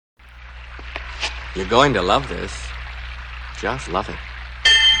You're going to love this. Just love it.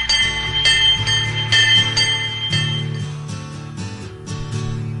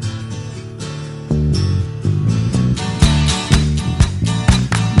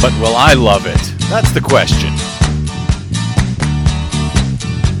 But will I love it? That's the question.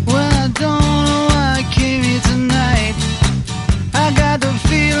 Well, I don't know why I came here tonight. I got the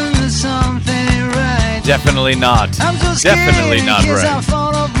feeling that something ain't right. Definitely not. I'm so scared Definitely not in case I right.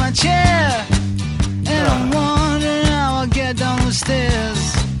 fall off my chair. And I'm wondering how I'll get down the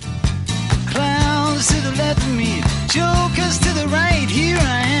stairs. Clowns to the left of me, jokers to the right. Here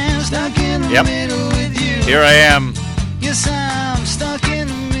I am, stuck in the middle with you. Here I am. Yes, I'm stuck in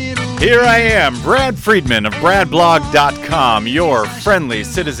the middle. Here I am, Brad Friedman of BradBlog.com, your friendly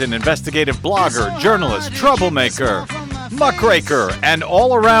citizen investigative blogger, journalist, troublemaker, muckraker, and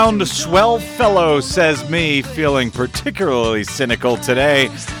all-around swell fellow, says me, feeling particularly cynical today.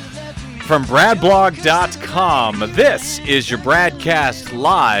 From BradBlog.com, this is your BradCast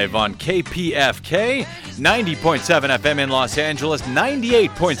live on KPFK, 90.7 FM in Los Angeles,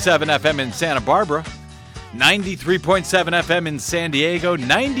 98.7 FM in Santa Barbara, 93.7 FM in San Diego,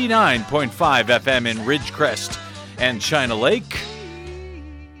 99.5 FM in Ridgecrest and China Lake,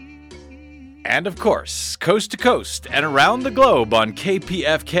 and of course, coast to coast and around the globe on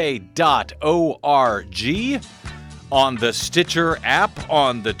kpfk.org, on the Stitcher app,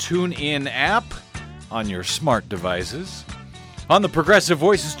 on the TuneIn app, on your smart devices, on the Progressive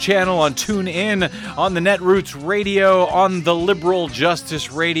Voices channel, on TuneIn, on the Netroots Radio, on the Liberal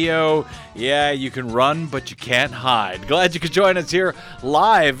Justice Radio. Yeah, you can run, but you can't hide. Glad you could join us here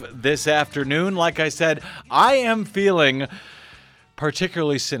live this afternoon. Like I said, I am feeling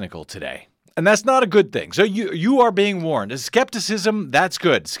particularly cynical today. And that's not a good thing. So you are being warned. Skepticism, that's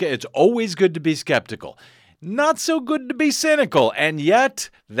good. It's always good to be skeptical. Not so good to be cynical, and yet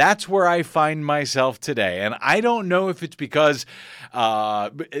that's where I find myself today. And I don't know if it's because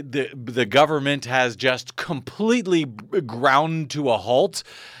the government has just completely ground to a halt.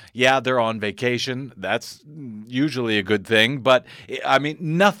 Yeah, they're on vacation. That's usually a good thing. But, I mean,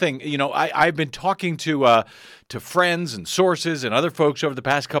 nothing. You know, I've been talking to friends and sources and other folks over the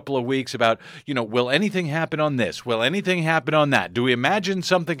past couple of weeks about, you know, will anything happen on this? Will anything happen on that? Do we imagine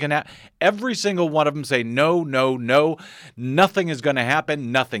something can happen? Every single one of them say, no, no, no. Nothing is going to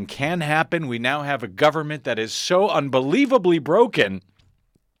happen. Nothing can happen. We now have a government that is so unbelievably broken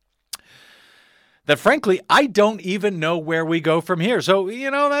that, frankly, I don't even know where we go from here. So, you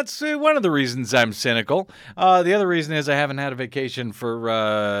know, that's one of the reasons I'm cynical. The other reason is I haven't had a vacation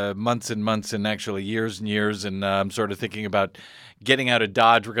for months and months and actually years and years, and I'm sort of thinking about getting out of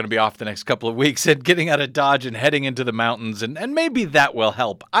Dodge. We're going to be off the next couple of weeks, and getting out of Dodge and heading into the mountains, and maybe that will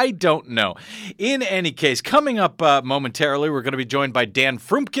help. I don't know. In any case, coming up momentarily, we're going to be joined by Dan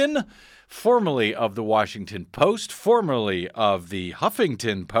Froomkin, formerly of the Washington Post, formerly of the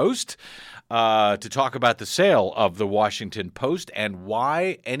Huffington Post, to talk about the sale of the Washington Post and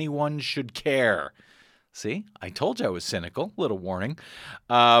why anyone should care. See, I told you I was cynical. Little warning.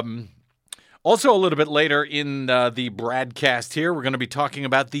 Also, a little bit later in the BradCast here, we're going to be talking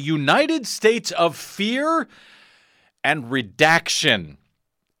about the United States of Fear and Redaction.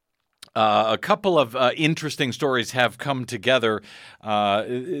 A couple of interesting stories have come together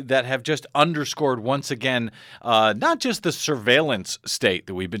that have just underscored once again not just the surveillance state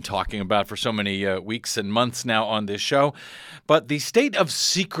that we've been talking about for so many weeks and months now on this show, but the state of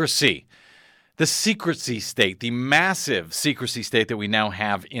secrecy. The secrecy state, the massive secrecy state that we now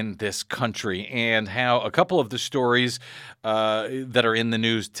have in this country, and how a couple of the stories that are in the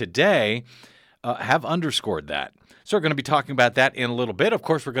news today have underscored that. So we're going to be talking about that in a little bit. Of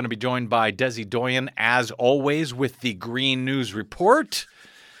course, we're going to be joined by Desi Doyen, as always, with the Green News Report,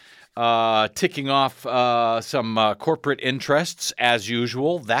 ticking off some corporate interests, as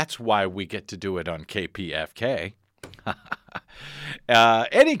usual. That's why we get to do it on KPFK.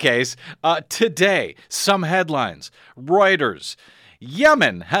 Any case, today, some headlines. Reuters.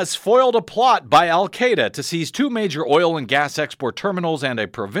 Yemen has foiled a plot by al-Qaeda to seize two major oil and gas export terminals and a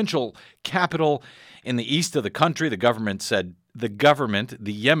provincial capital in the east of the country, the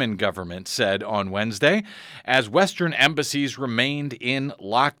Yemen government said on Wednesday, as Western embassies remained in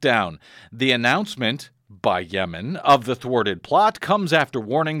lockdown. The announcement by Yemen of the thwarted plot comes after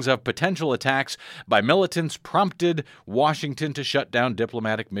warnings of potential attacks by militants prompted Washington to shut down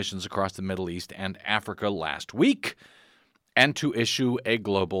diplomatic missions across the Middle East and Africa last week and to issue a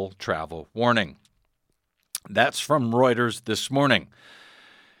global travel warning. That's from Reuters this morning.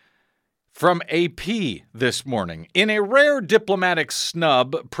 From AP this morning. In a rare diplomatic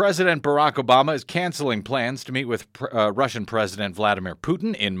snub, President Barack Obama is canceling plans to meet with Russian President Vladimir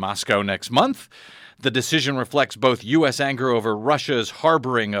Putin in Moscow next month. The decision reflects both U.S. anger over Russia's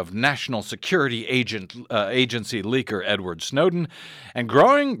harboring of National Security Agency leaker Edward Snowden and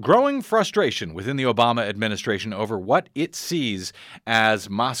growing frustration within the Obama administration over what it sees as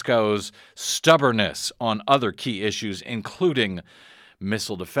Moscow's stubbornness on other key issues, including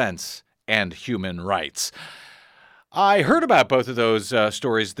missile defense and human rights. I heard about both of those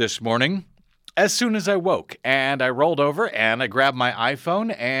stories this morning as soon as I woke, and I rolled over and I grabbed my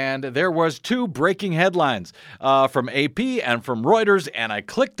iPhone, and there was two breaking headlines from AP and from Reuters, and I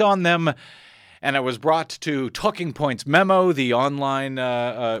clicked on them, and I was brought to Talking Points Memo, the online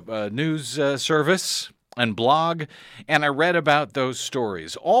news service and blog, and I read about those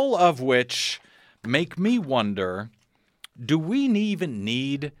stories, all of which make me wonder, do we even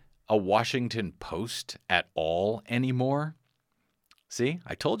need a Washington Post at all anymore? See,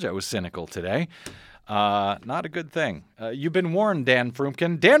 I told you I was cynical today. Not a good thing. You've been warned, Dan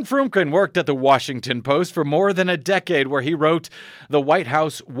Froomkin. Dan Froomkin worked at the Washington Post for more than a decade, where he wrote the White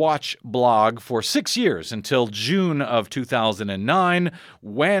House Watch blog for 6 years until June of 2009,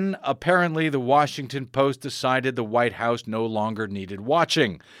 when apparently the Washington Post decided the White House no longer needed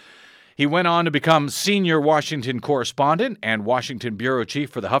watching. He went on to become senior Washington correspondent and Washington bureau chief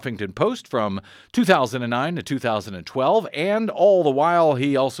for the Huffington Post from 2009 to 2012, and all the while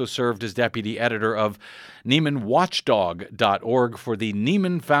he also served as deputy editor of NeimanWatchdog.org for the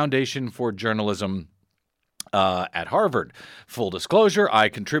Neiman Foundation for Journalism at Harvard. Full disclosure, I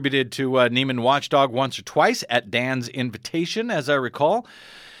contributed to Neiman Watchdog once or twice at Dan's invitation, as I recall.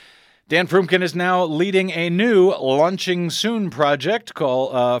 Dan Froomkin is now leading a new launching soon project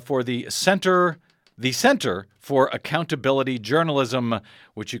called for the Center for Accountability Journalism,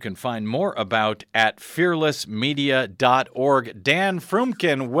 which you can find more about at fearlessmedia.org. Dan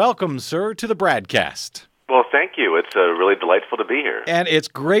Froomkin, welcome, sir, to the BradCast. Well, thank you. It's really delightful to be here. And it's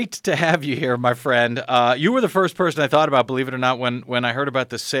great to have you here, my friend. You were the first person I thought about, believe it or not, when I heard about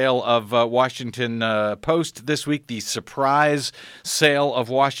the sale of Washington Post this week, the surprise sale of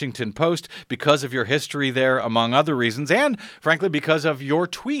Washington Post, because of your history there, among other reasons, and frankly, because of your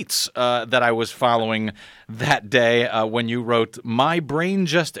tweets that I was following that day when you wrote, "My brain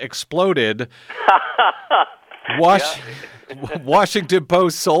just exploded." Washington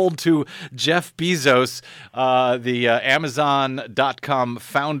Post sold to Jeff Bezos, the Amazon.com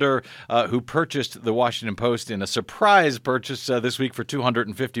founder who purchased the Washington Post in a surprise purchase this week for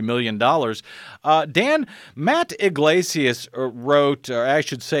 $250 million. Dan, Matt Iglesias wrote, or I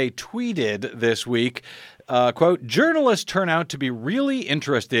should say tweeted this week, quote, "Journalists turn out to be really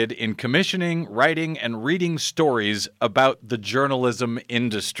interested in commissioning, writing, and reading stories about the journalism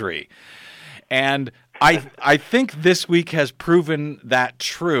industry." And I think this week has proven that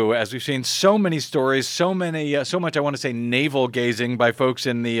true, as we've seen so many stories, so much I want to say navel gazing by folks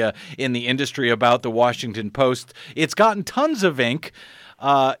in the industry about the Washington Post. It's gotten tons of ink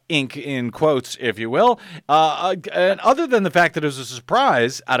in quotes, if you will. And other than the fact that it was a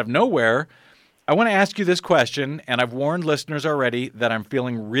surprise out of nowhere, I want to ask you this question, and I've warned listeners already that I'm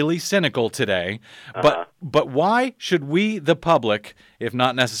feeling really cynical today, but why should we, the public, if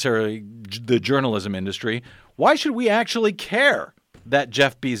not necessarily the journalism industry, why should we actually care that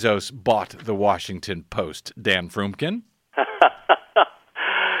Jeff Bezos bought the Washington Post, Dan Froomkin?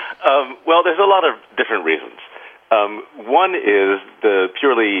 Well, there's a lot of different reasons. One is the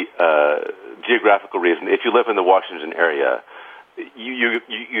purely geographical reason. If you live in the Washington area, you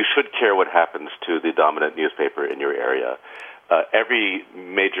should care what happens to the dominant newspaper in your area. Every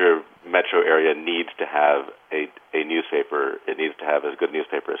major metro area needs to have a newspaper. It needs to have as good a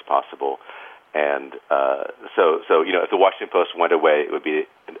newspaper as possible. And so if the Washington Post went away, it would be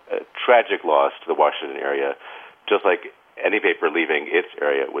a tragic loss to the Washington area, just like any paper leaving its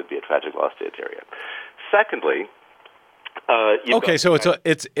area would be a tragic loss to its area. Secondly, okay, so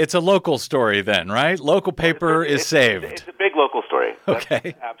it's a local story then, right? Local paper is saved. It's a big local story. Okay.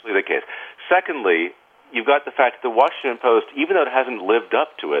 That's absolutely the case. Secondly, you've got the fact that the Washington Post, even though it hasn't lived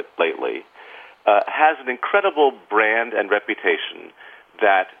up to it lately, has an incredible brand and reputation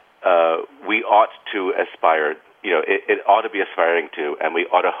that we ought to aspire. It ought to be aspiring to, and we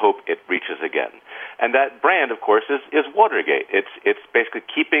ought to hope it reaches again. And that brand, of course, is Watergate. It's basically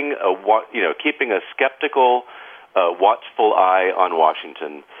keeping a skeptical, watchful eye on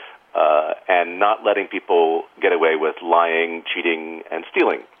Washington, and not letting people get away with lying, cheating, and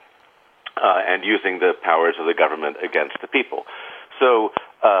stealing, and using the powers of the government against the people. So,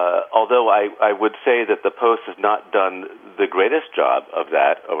 although I would say that the Post has not done the greatest job of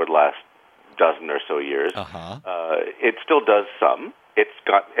that over the last dozen or so years. Uh-huh. It still does some.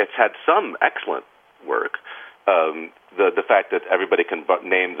 It's had some excellent work. The fact that everybody can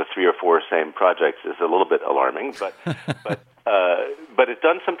name the 3 or 4 same projects is a little bit alarming, but it's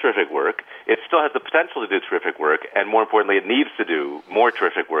done some terrific work. It still has the potential to do terrific work, and more importantly, it needs to do more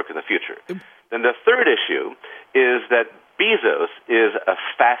terrific work in the future. Then the third issue is that Bezos is a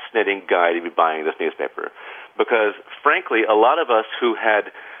fascinating guy to be buying this newspaper, because frankly, a lot of us who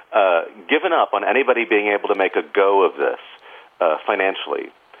had given up on anybody being able to make a go of this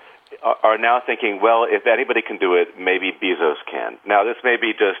financially are now thinking, well, if anybody can do it, maybe Bezos can. Now, this may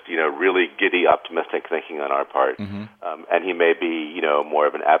be just, really giddy, optimistic thinking on our part, and he may be, more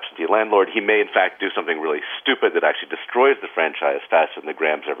of an absentee landlord. He may, in fact, do something really stupid that actually destroys the franchise faster than the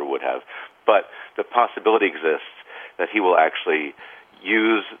Grahams ever would have. But the possibility exists that he will actually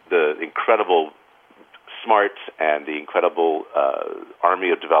use the incredible smarts and the incredible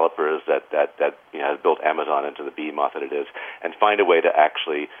army of developers that has built Amazon into the behemoth that it is, and find a way to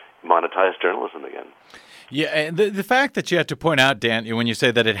actually monetize journalism again. Yeah, and the fact that you have to point out, Dan, when you say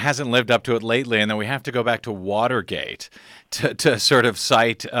that it hasn't lived up to it lately, and then we have to go back to Watergate to sort of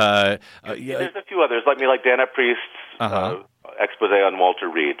cite... There's a few others, like Dana Priest's expose on Walter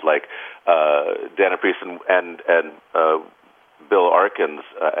Reed, like Dana Priest and Bill Arkin's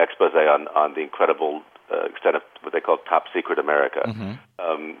expose on the incredible extent of what they call top secret America.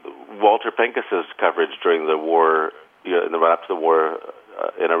 Walter Pincus's coverage during the war, in the run-up to the war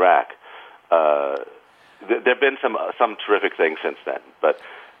in Iraq. There have been some terrific things since then, but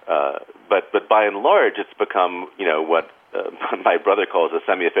by and large, it's become what my brother calls a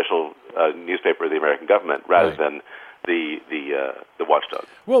semi-official newspaper of the American government, rather than the watchdog.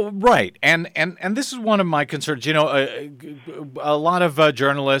 Well, right, and this is one of my concerns. A lot of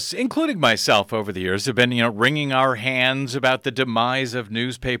journalists, including myself, over the years, have been wringing our hands about the demise of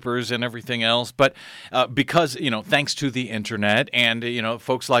newspapers and everything else. But because thanks to the internet and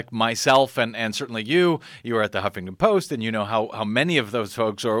folks like myself and certainly you are at the Huffington Post, and how many of those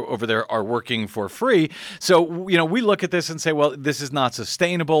folks are over there are working for free. So we look at this and say, well, this is not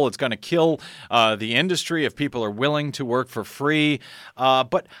sustainable. It's going to kill the industry if people are willing to work for free.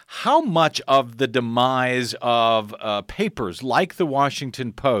 But how much of the demise of papers like the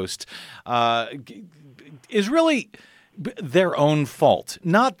Washington Post is really their own fault,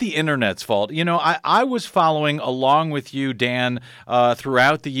 not the internet's fault? I was following along with you, Dan,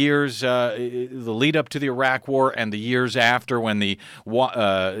 throughout the years, the lead up to the Iraq War and the years after, when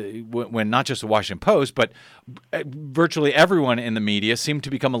when not just the Washington Post, but virtually everyone in the media seemed to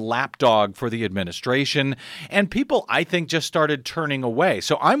become a lapdog for the administration, and people, I think, just started turning away.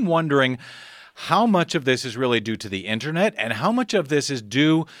 So I'm wondering how much of this is really due to the internet and how much of this is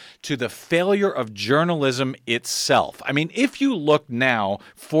due to the failure of journalism itself. I mean, if you look now,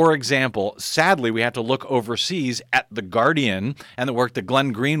 for example, sadly, we have to look overseas at The Guardian and the work that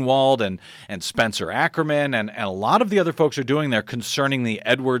Glenn Greenwald and Spencer Ackerman and a lot of the other folks are doing there concerning the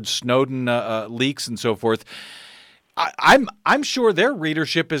Edward Snowden leaks and so forth. I'm sure their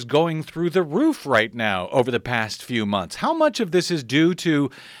readership is going through the roof right now over the past few months. How much of this is due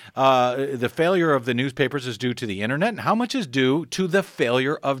to the failure of the newspapers is due to the internet, and how much is due to the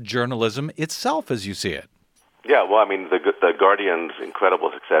failure of journalism itself, as you see it? Yeah, well, I mean, the Guardian's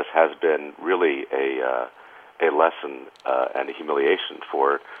incredible success has been really a lesson and a humiliation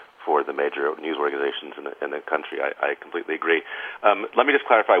for the major news organizations in the country. I completely agree. Let me just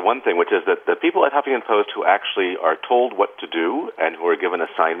clarify one thing, which is that the people at Huffington Post who actually are told what to do and who are given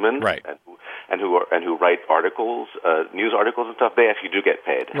assignments and who write articles, news articles and stuff, they actually do get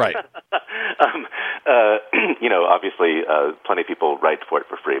paid. Right. Obviously, plenty of people write for it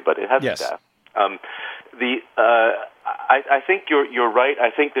for free, but it has staff. I think you're right. I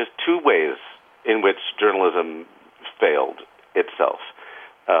think there's two ways in which journalism failed itself.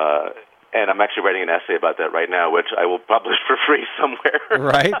 And I'm actually writing an essay about that right now, which I will publish for free somewhere.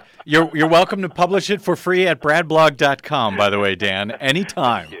 Right. You're welcome to publish it for free at bradblog.com, by the way, Dan,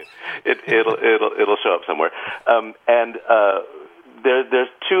 anytime. It'll show up somewhere. There's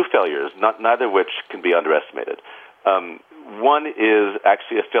two failures, neither of which can be underestimated. One is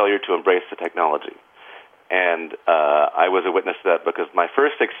actually a failure to embrace the technology. And I was a witness to that because my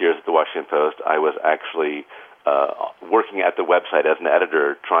first 6 years at the Washington Post, I was actually working at the website as an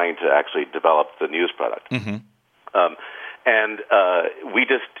editor, trying to actually develop the news product. Mm-hmm.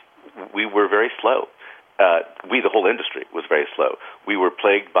 We were very slow. The whole industry was very slow. We were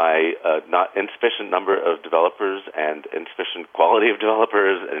plagued by not insufficient number of developers and insufficient quality of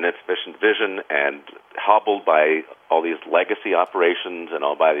developers and insufficient vision, and hobbled by all these legacy operations and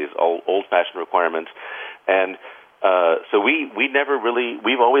all by these old-fashioned requirements. And so we never really,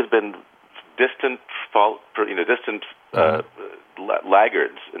 we've always been distant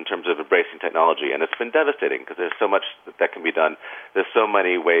laggards in terms of embracing technology, and it's been devastating because there's so much that can be done. There's so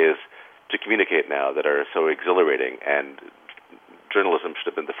many ways to communicate now that are so exhilarating, and journalism should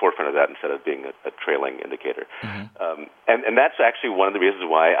have been the forefront of that instead of being a trailing indicator. And that's actually one of the reasons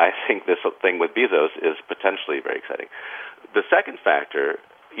why I think this thing with Bezos is potentially very exciting. The second factor,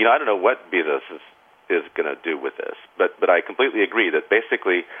 I don't know what Bezos is going to do with this, but I completely agree that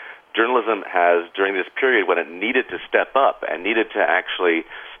basically journalism has, during this period when it needed to step up and needed to actually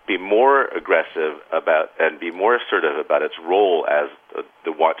be more aggressive about and be more assertive about its role as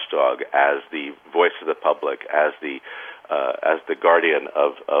the watchdog, as the voice of the public, as the guardian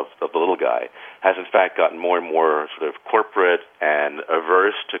of the little guy, has in fact gotten more and more sort of corporate and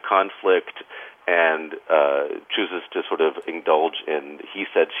averse to conflict, and chooses to sort of indulge in he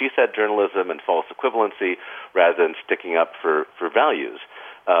said, she said journalism and false equivalency rather than sticking up for values.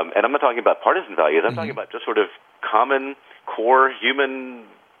 And I'm not talking about partisan values. I'm talking about just sort of common core human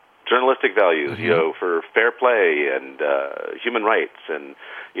journalistic values, for fair play and human rights, and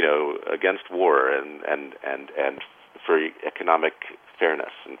against war and for economic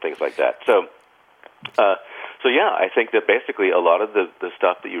fairness and things like that. So yeah, I think that basically a lot of the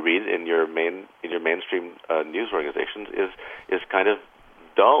stuff that you read in your mainstream news organizations is kind of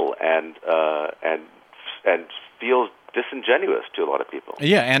dull and feels disingenuous to a lot of people.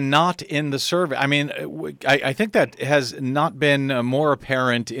 Yeah, and not in the survey. I mean, I think that has not been more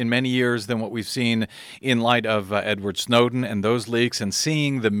apparent in many years than what we've seen in light of Edward Snowden and those leaks, and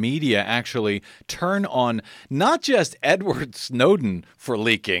seeing the media actually turn on not just Edward Snowden for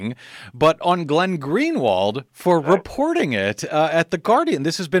leaking, but on Glenn Greenwald for reporting it at The Guardian.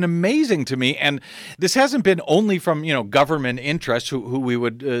 This has been amazing to me, and this hasn't been only from government interests who we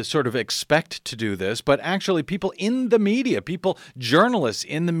would sort of expect to do this, but actually people in the media, journalists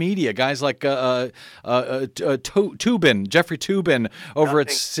in the media, guys like Jeffrey Toobin over at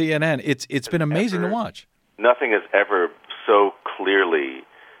CNN. It's been amazing to watch. Nothing has ever so clearly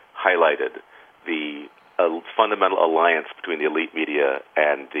highlighted the fundamental alliance between the elite media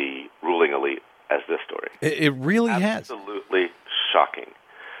and the ruling elite as this story. It really has. Absolutely shocking.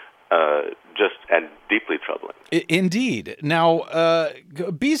 Just and deeply troubling. Indeed. Now, Jeff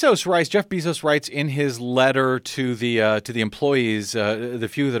Bezos writes in his letter to the employees, the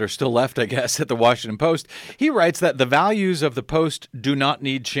few that are still left, I guess, at the Washington Post. He writes that the values of the Post do not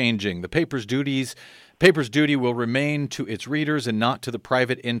need changing. The paper's duty will remain to its readers and not to the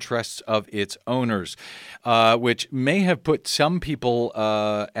private interests of its owners, which may have put some people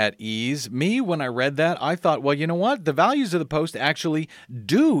at ease. Me, when I read that, I thought, well, you know what? The values of the Post actually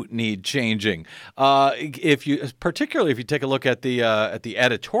do need changing. Particularly if you take a look at the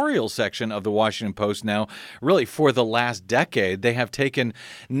editorial section of the Washington Post now, really for the last decade, they have taken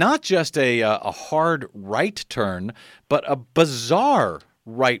not just a hard right turn, but a bizarre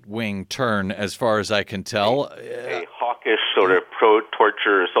right-wing turn, as far as I can tell. A hawkish sort of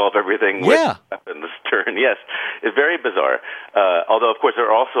pro-torture, solve everything with weapons turn. Yes, it's very bizarre. Although, of course,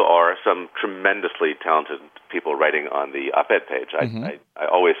 there also are some tremendously talented people writing on the op-ed page. I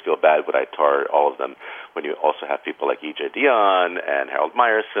always feel bad when I tar all of them, when you also have people like E.J. Dionne and Harold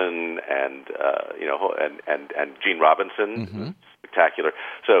Meyerson and Gene Robinson. Spectacular.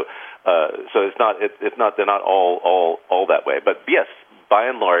 So it's not they're not all that way. But yes, by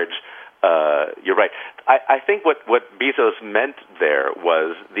and large, you're right. I think what Bezos meant there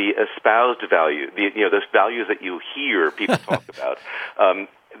was the espoused value, those values that you hear people talk about,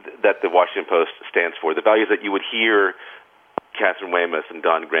 that the Washington Post stands for, the values that you would hear Catherine Weymouth and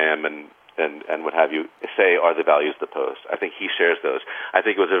Don Graham and what have you say are the values of the Post. I think he shares those. I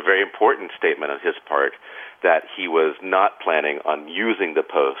think it was a very important statement on his part that he was not planning on using the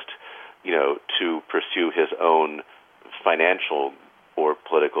Post, to pursue his own financial or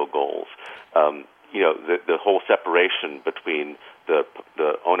political goals. The whole separation between the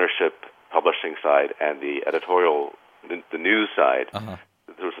ownership publishing side and the editorial, the news side,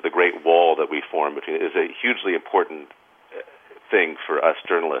 there's the great wall that we form between it is a hugely important thing for us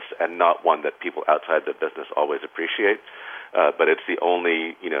journalists, and not one that people outside the business always appreciate. But it's the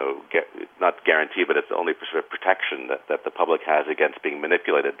only, not guarantee, but it's the only sort of protection that the public has against being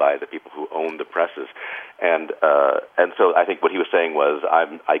manipulated by the people who own the presses. And so I think what he was saying was,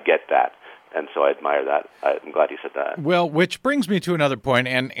 I get that. And so I admire that. I'm glad he said that. Well, which brings me to another point,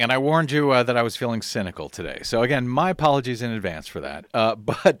 and I warned you that I was feeling cynical today. So again, my apologies in advance for that.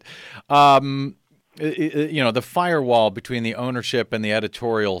 But the firewall between the ownership and the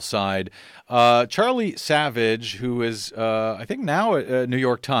editorial side. Charlie Savage, who is, I think now at New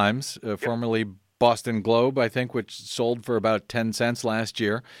York Times, formerly Boston Globe, I think, which sold for about 10 cents last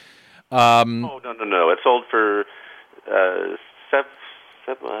year. No. It sold for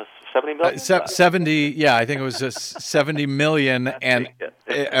 70 million. 70, yeah, I think it was 70 million, and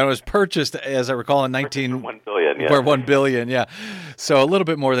it was purchased, as I recall, in 1 billion. Yeah. for 1 billion, yeah. So a little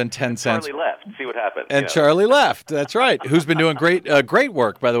bit more than 10 cents. Charlie left. See what happened. And Charlie left. That's right. Who's been doing great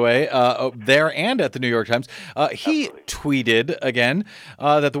work, by the way, there and at the New York Times. He tweeted again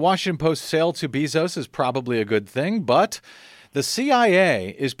that the Washington Post sale to Bezos is probably a good thing, but the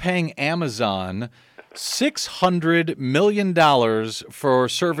CIA is paying Amazon $600 million for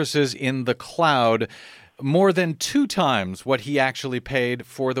services in the cloud, more than 2 times what he actually paid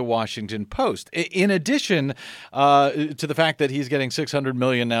for the Washington Post. In addition to the fact that he's getting $600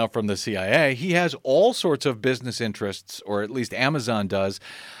 million now from the CIA, he has all sorts of business interests, or at least Amazon does,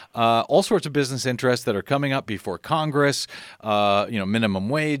 all sorts of business interests that are coming up before Congress, minimum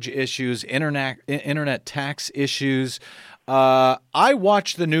wage issues, internet tax issues. I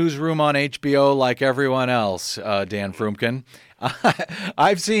watch the newsroom on HBO like everyone else, Dan Froomkin.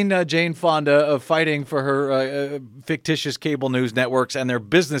 I've seen Jane Fonda fighting for her fictitious cable news networks and their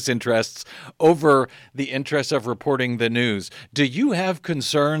business interests over the interests of reporting the news. Do you have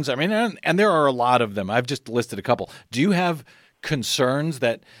concerns? I mean, and there are a lot of them. I've just listed a couple. Do you have concerns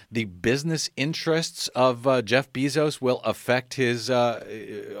that the business interests of Jeff Bezos will affect his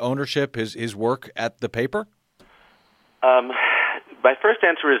ownership, his work at the paper? My first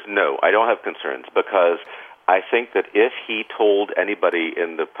answer is no. I don't have concerns, because I think that if he told anybody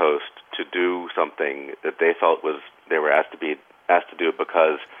in the Post to do something that they felt they were asked to do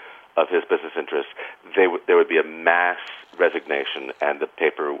because of his business interests, there would be a mass resignation, and the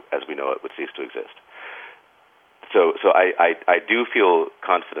paper, as we know it, would cease to exist. So I do feel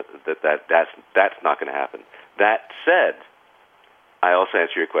confident that's not going to happen. That said, I also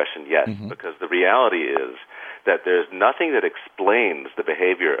answer your question, yes, because the reality is that there's nothing that explains the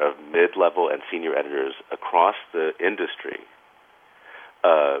behavior of mid-level and senior editors across the industry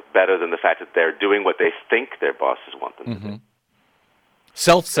better than the fact that they're doing what they think their bosses want them to do.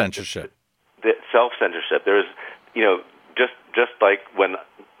 Self-censorship. Self-censorship. There's, just like when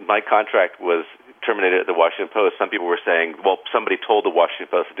my contract was terminated at the Washington Post, some people were saying, well, somebody told the Washington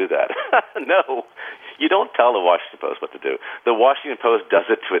Post to do that. No, you don't tell the Washington Post what to do. The Washington Post does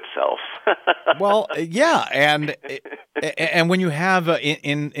it to itself. Well, yeah, and when you have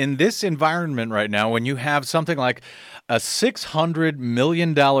in this environment right now, when you have something like a $600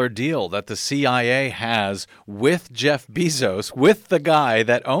 million deal that the CIA has with Jeff Bezos, with the guy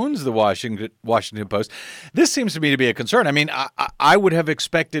that owns the Washington Post, this seems to me to be a concern. I mean, I would have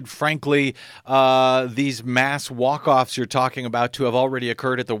expected, frankly, these mass walk-offs you're talking about to have already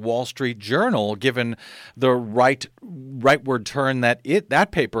occurred at the Wall Street Journal, given the rightward turn that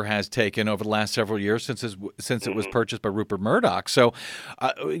that paper has taken over the last several years since it was purchased by Rupert Murdoch. So,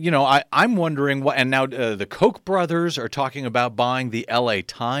 I'm wondering what. And now the Koch brothers are talking about buying the L.A.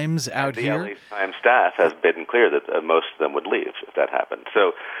 Times out here. The L.A. Times staff has been clear that most of them would leave if that happened.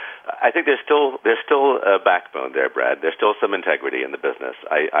 So, I think there's still a backbone there, Brad. There's still some integrity in the business.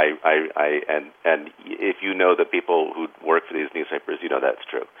 And if you know the people who work for these newspapers, you know that's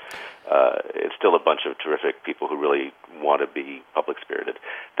true. It's still a bunch of terrific people who really want to be public spirited.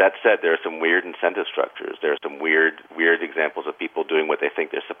 That said, there are some weird incentive structures. There are some weird examples of people doing what they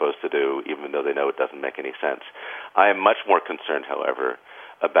think they're supposed to do, even though they know it doesn't make any sense. I am much more concerned, however,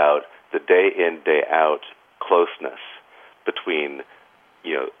 about the day in, day out closeness between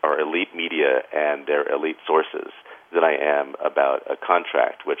our elite media and their elite sources than I am about a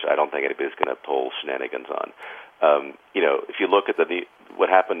contract, which I don't think anybody's going to pull shenanigans on. If you look at what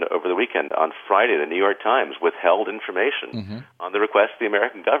happened over the weekend, on Friday, the New York Times withheld information on the request of the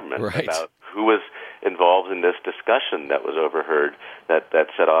American government about who was involved in this discussion that was overheard that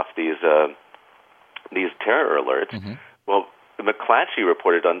set off these terror alerts. Well, McClatchy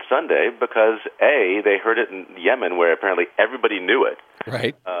reported on Sunday because A, they heard it in Yemen, where apparently everybody knew it,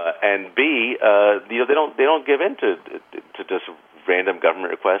 right? And B, they don't give in to just random government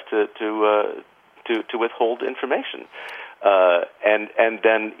requests to withhold information, and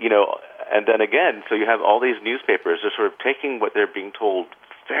then again, so you have all these newspapers just sort of taking what they're being told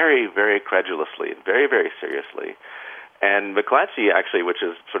very, very credulously, very, very seriously. And McClatchy, actually, which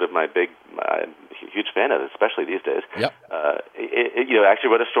is sort of my huge fan of it, especially these days, actually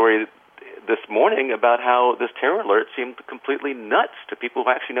wrote a story this morning about how this terror alert seemed completely nuts to people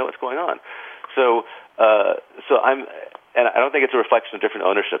who actually know what's going on. So I don't think it's a reflection of different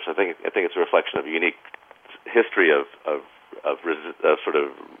ownerships. I think it's a reflection of a unique history of sort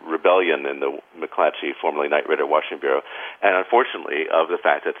of rebellion in the McClatchy, formerly Knight Ridder Washington Bureau, and unfortunately of the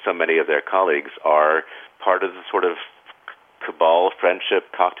fact that so many of their colleagues are part of the sort of cabal,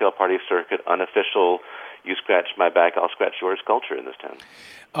 friendship, cocktail party circuit, unofficial, you scratch my back, I'll scratch yours culture in this town.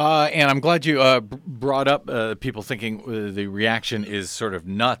 And I'm glad you brought up people thinking the reaction is sort of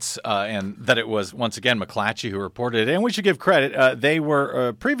nuts, and that it was, once again, McClatchy who reported it. And we should give credit. They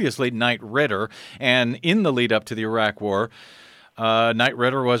were previously Knight Ridder, and in the lead up to the Iraq War, Knight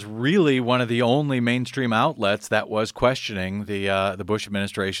Ridder was really one of the only mainstream outlets that was questioning the Bush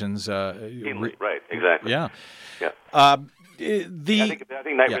administration's. Right, exactly. Yeah. I think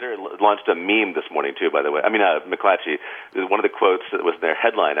Knight Ridder launched a meme this morning too. By the way, I mean McClatchy. One of the quotes that was in their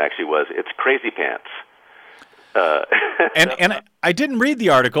headline actually was, "It's crazy pants." And I didn't read the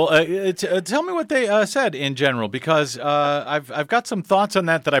article. Tell me what they said in general, because I've got some thoughts on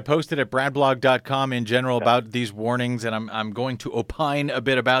that I posted at bradblog.com in general about these warnings, and I'm going to opine a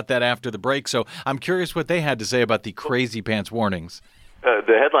bit about that after the break. So I'm curious what they had to say about the crazy pants warnings.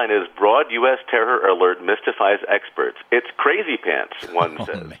 The headline is, "Broad U.S. Terror Alert Mystifies Experts. It's crazy pants," one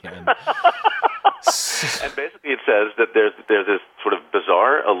says. Man. And basically it says that there's this sort of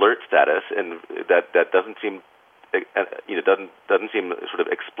bizarre alert status, and that doesn't seem doesn't seem sort of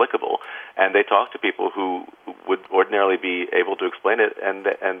explicable. And they talked to people who would ordinarily be able to explain it, and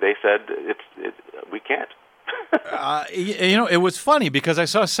they said we can't. It was funny because I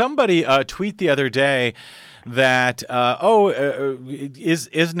saw somebody tweet the other day that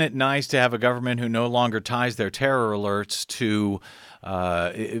isn't it nice to have a government who no longer ties their terror alerts to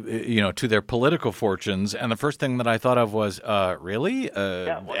to their political fortunes? And the first thing that I thought of was really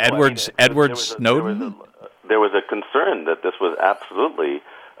Edward Snowden. There was a concern that this was absolutely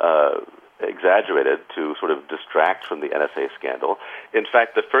exaggerated to sort of distract from the NSA scandal. In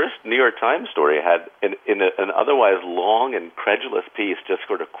fact, the first New York Times story had, in an otherwise long and credulous piece, just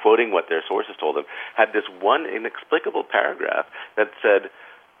sort of quoting what their sources told them, had this one inexplicable paragraph that said,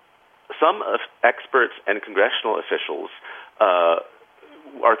 some experts and congressional officials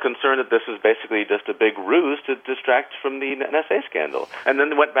are concerned that this is basically just a big ruse to distract from the NSA scandal, and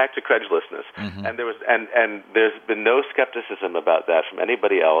then went back to credulousness. Mm-hmm. And there's been no skepticism about that from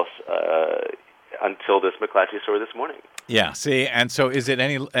anybody else until this McClatchy story this morning. Yeah, see, and so is it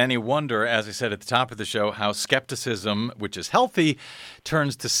any wonder, as I said at the top of the show, how skepticism, which is healthy,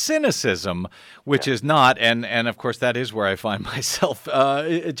 turns to cynicism, which is not, and of course that is where I find myself.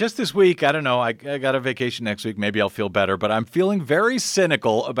 Just this week, I don't know, I got a vacation next week, maybe I'll feel better, but I'm feeling very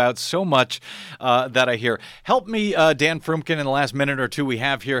cynical about so much that I hear. Help me, Dan Froomkin, in the last minute or two we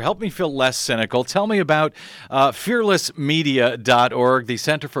have here, help me feel less cynical. Tell me about fearlessmedia.org, the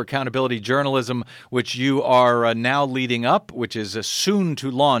Center for Accountability Journalism, which you are now leading up, which is soon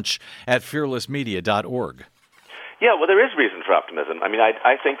to launch at fearlessmedia.org. Yeah, well, there is reason for optimism. I mean,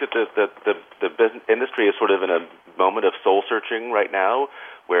 I think that the business industry is sort of in a moment of soul searching right now,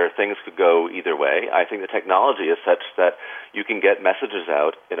 where things could go either way. I think the technology is such that you can get messages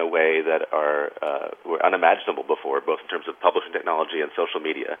out in a way that were unimaginable before, both in terms of publishing technology and social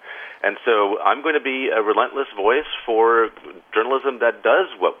media. And so I'm going to be a relentless voice for journalism that does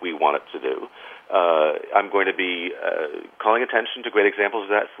what we want it to do. I'm going to be calling attention to great examples of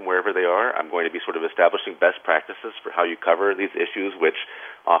that from wherever they are. I'm going to be sort of establishing best practices for how you cover these issues, which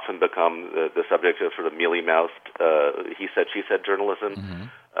often become the subject of sort of mealy-mouthed he said, she said journalism. Mm-hmm.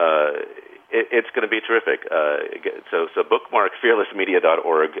 It's going to be terrific. So bookmark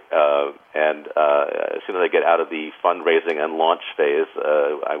fearlessmedia.org, and as soon as I get out of the fundraising and launch phase,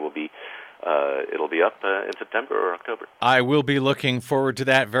 I will be. It'll be up in September or October. I will be looking forward to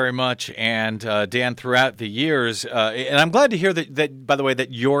that very much. And Dan, throughout the years, and I'm glad to hear that, by the way,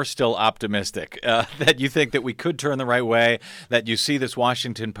 that you're still optimistic, that you think that we could turn the right way, that you see this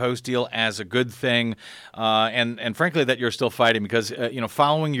Washington Post deal as a good thing, and frankly, that you're still fighting because,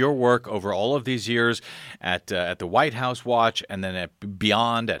 following your work over all of these years at the White House Watch and then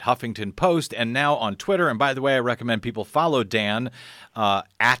beyond at Huffington Post and now on Twitter. And by the way, I recommend people follow Dan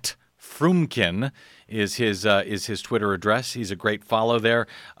at Froomkin is his Twitter address. He's a great follow there.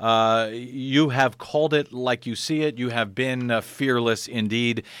 You have called it like you see it. You have been fearless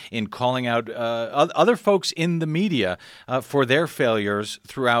indeed in calling out other folks in the media for their failures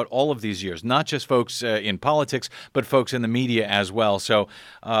throughout all of these years, not just folks in politics, but folks in the media as well. So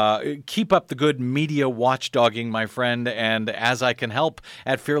keep up the good media watchdogging, my friend. And as I can help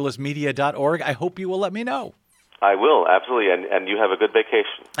at fearlessmedia.org, I hope you will let me know. I will, absolutely, and you have a good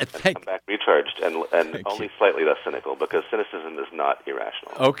vacation. And come back recharged and only slightly less cynical, because cynicism is not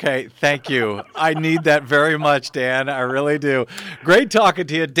irrational. Okay, thank you. I need that very much, Dan. I really do. Great talking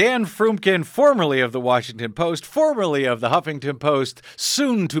to you. Dan Froomkin, formerly of the Washington Post, formerly of the Huffington Post,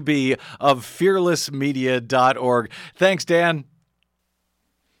 soon to be of fearlessmedia.org. Thanks, Dan.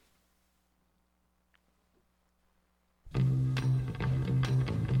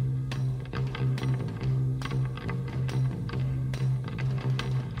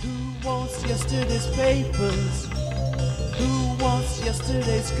 wants yesterday's papers? Who wants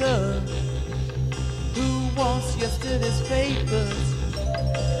yesterday's girl? Who wants yesterday's papers?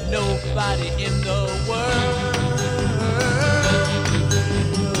 Nobody in the world.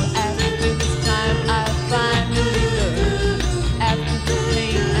 After this time I finally learned. After the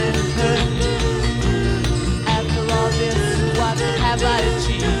pain and hurt. After all this, what have I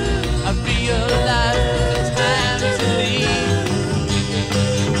achieved? I realize it's time to leave.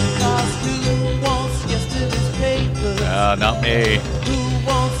 Cause who wants yesterday's papers? Not me. Who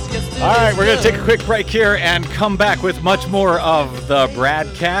wants yesterday's All right, we're going to take a girl? quick break here and come back with much more of the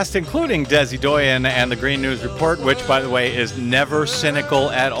BradCast, including Desi Doyen and the Green News Report, which, by the way, is never cynical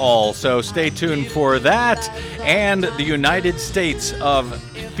at all. So stay tuned for that and the United States of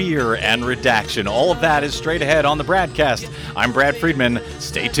Fear and Redaction. All of that is straight ahead on the BradCast. I'm Brad Friedman.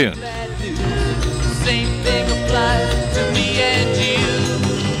 Stay tuned. Same thing applies to me and you.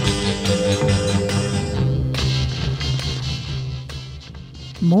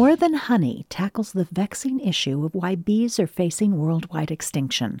 More Than Honey tackles the vexing issue of why bees are facing worldwide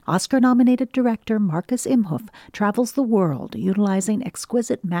extinction. Oscar-nominated director Marcus Imhoff travels the world utilizing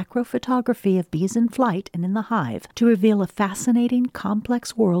exquisite macro photography of bees in flight and in the hive to reveal a fascinating,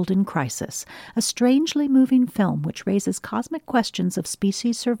 complex world in crisis. A strangely moving film which raises cosmic questions of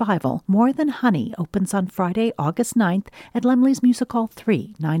species survival, More Than Honey opens on Friday, August 9th at Laemmle's Music Hall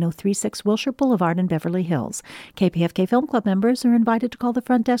 3, 9036 Wilshire Boulevard in Beverly Hills. KPFK Film Club members are invited to call the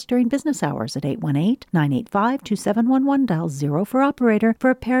front desk during business hours at 818-985-2711, dial 0 for operator, for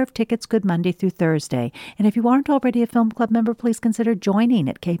a pair of tickets good Monday through Thursday. And if you aren't already a Film Club member, please consider joining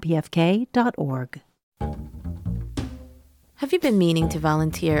at kpfk.org. Have you been meaning to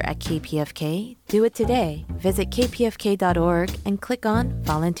volunteer at KPFK? Do it today. Visit kpfk.org and click on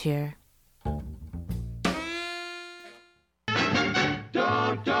Volunteer.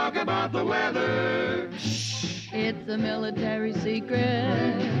 Don't talk about the weather. It's a military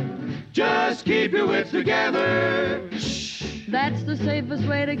secret. Just keep your wits together. That's the safest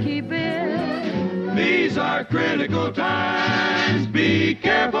way to keep it. These are critical times. Be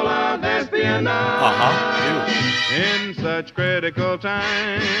careful of espionage. In such critical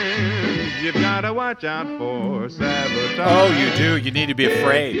times, you've got to watch out for sabotage. Oh, you do. You need to be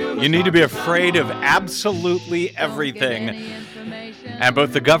afraid. You need to be afraid of absolutely everything. And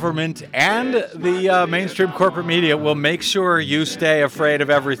both the government and the mainstream corporate media will make sure you stay afraid of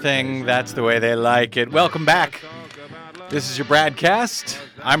everything. That's the way they like it. Welcome back. This is your BradCast.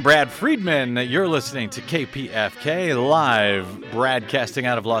 I'm Brad Friedman. You're listening to KPFK live, broadcasting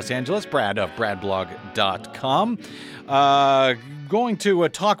out of Los Angeles. Brad of bradblog.com. Going to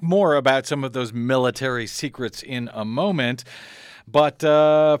talk more about some of those military secrets in a moment. But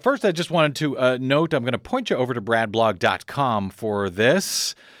first, I just wanted to note, I'm going to point you over to bradblog.com for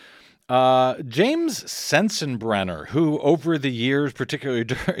this. James Sensenbrenner, who over the years, particularly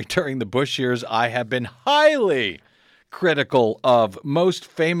during the Bush years, I have been highly critical of, most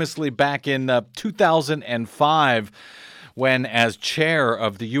famously back in 2005, when, as chair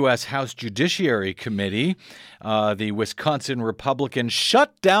of the U.S. House Judiciary Committee, the Wisconsin Republican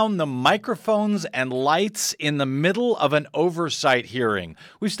shut down the microphones and lights in the middle of an oversight hearing.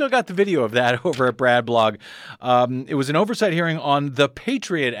 We've still got the video of that over at BradBlog. It was an oversight hearing on the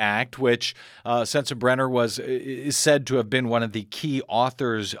Patriot Act, which Sensenbrenner is said to have been one of the key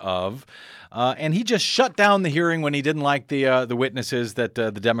authors of. And he just shut down the hearing when he didn't like the witnesses that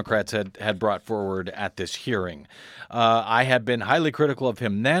the Democrats had brought forward at this hearing. I had been highly critical of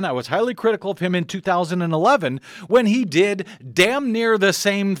him then. I was highly critical of him in 2011 when he did damn near the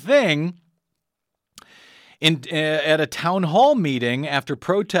same thing at a town hall meeting after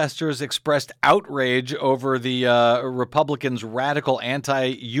protesters expressed outrage over the Republicans' radical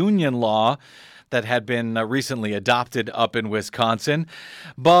anti-union law that had been recently adopted up in Wisconsin.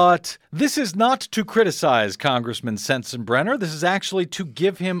 But this is not to criticize Congressman Sensenbrenner. This is actually to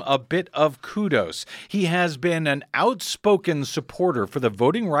give him a bit of kudos. He has been an outspoken supporter for the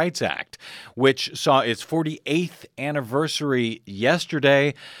Voting Rights Act, which saw its 48th anniversary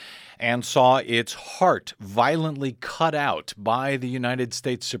yesterday and saw its heart violently cut out by the United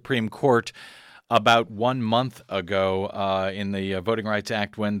States Supreme Court about 1 month ago in the Voting Rights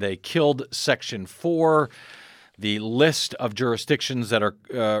Act, when they killed Section 4, the list of jurisdictions that are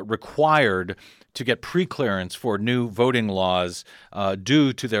required to get preclearance for new voting laws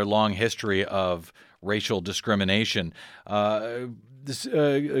due to their long history of racial discrimination. Representative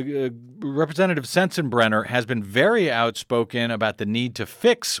Sensenbrenner has been very outspoken about the need to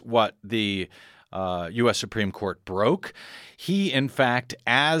fix what the U.S. Supreme Court broke. He, in fact,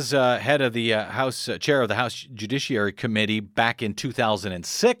 as head of the chair of the House Judiciary Committee back in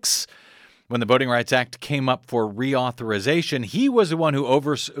 2006, when the Voting Rights Act came up for reauthorization, he was the one who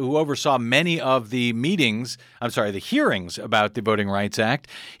oversaw many of the hearings about the Voting Rights Act.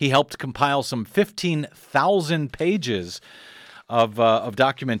 He helped compile some 15,000 pages of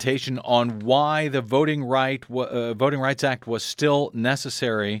documentation on why the Voting Rights Act was still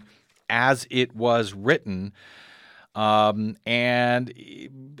necessary as it was written. And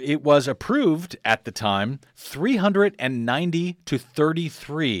it was approved at the time 390 to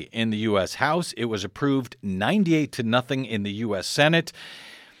 33 in the U.S. House. It was approved 98-0 in the U.S. Senate.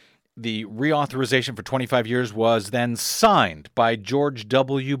 The reauthorization for 25 years was then signed by George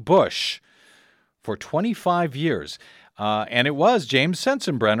W. Bush for 25 years. And it was James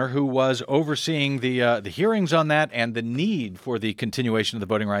Sensenbrenner who was overseeing the hearings on that and the need for the continuation of the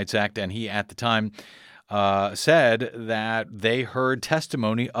Voting Rights Act. And he, at the time, said that they heard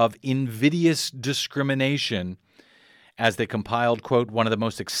testimony of invidious discrimination as they compiled, quote, one of the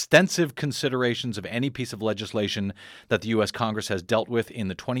most extensive considerations of any piece of legislation that the U.S. Congress has dealt with in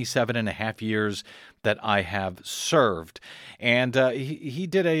the 27 and a half years that I have served. And he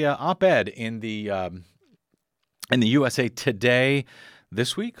did a op-ed in the USA Today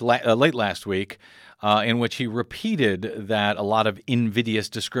this week, late last week, in which he repeated that a lot of invidious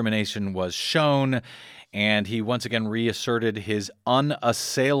discrimination was shown, and he once again reasserted his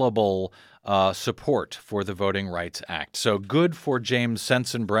unassailable support for the Voting Rights Act. So good for James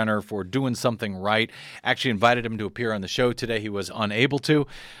Sensenbrenner for doing something right. Actually invited him to appear on the show today. He was unable to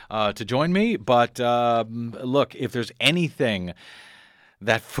join me, but look, if there's anything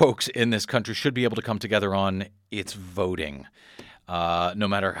that folks in this country should be able to come together on, it's voting. No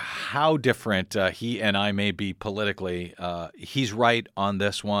matter how different he and I may be politically, he's right on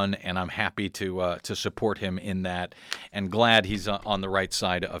this one, and I'm happy to support him in that, and glad he's on the right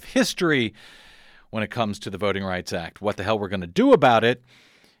side of history when it comes to the Voting Rights Act. What the hell we're going to do about it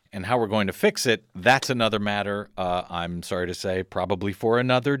and how we're going to fix it, that's another matter, I'm sorry to say, probably for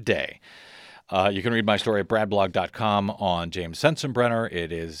another day. You can read my story at bradblog.com on James Sensenbrenner.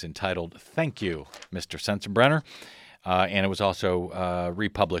 It is entitled, "Thank You, Mr. Sensenbrenner." And it was also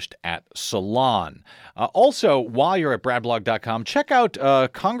republished at Salon. Also, while you're at bradblog.com, check out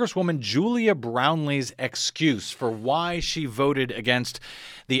Congresswoman Julia Brownley's excuse for why she voted against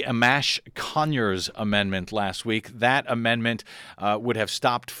the Amash-Conyers amendment last week. That amendment would have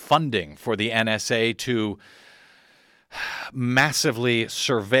stopped funding for the NSA to massively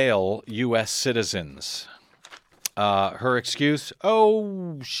surveil U.S. citizens. Her excuse,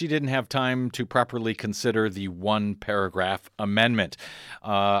 she didn't have time to properly consider the one-paragraph amendment.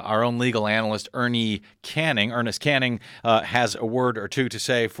 Our own legal analyst, Ernest Canning, has a word or two to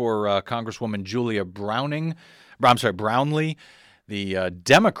say for Congresswoman Julia Brownley, the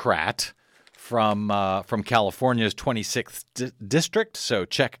Democrat from California's 26th district. So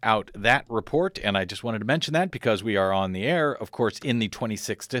check out that report. And I just wanted to mention that because we are on the air, of course, in the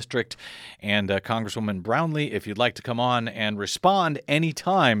 26th district. And Congresswoman Brownley, if you'd like to come on and respond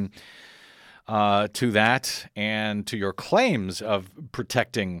anytime to that and to your claims of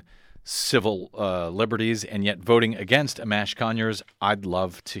protecting civil liberties and yet voting against Amash-Conyers, I'd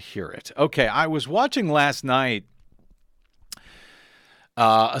love to hear it. Okay, I was watching last night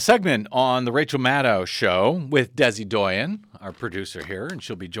a segment on the Rachel Maddow show with Desi Doyen, our producer here, and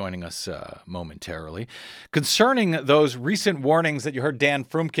she'll be joining us momentarily, concerning those recent warnings that you heard Dan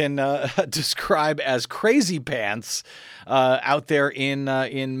Froomkin describe as crazy pants out there in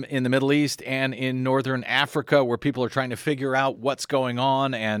the Middle East and in Northern Africa, where people are trying to figure out what's going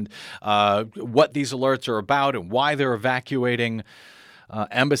on and what these alerts are about and why they're evacuating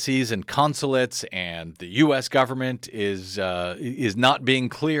embassies and consulates, and the U.S. government is not being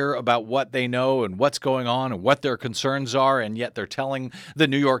clear about what they know and what's going on and what their concerns are, and yet they're telling the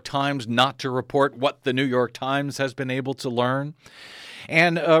New York Times not to report what the New York Times has been able to learn.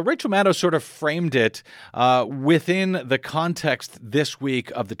 And Rachel Maddow sort of framed it within the context this week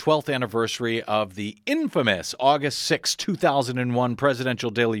of the 12th anniversary of the infamous August 6, 2001 presidential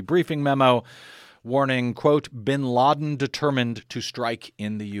daily briefing memo warning, quote, bin Laden determined to strike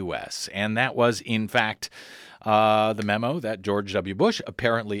in the U.S. And that was, in fact, the memo that George W. Bush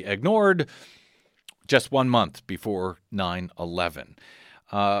apparently ignored just 1 month before 9/11.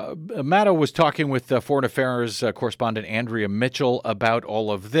 Maddow was talking with Foreign Affairs correspondent Andrea Mitchell about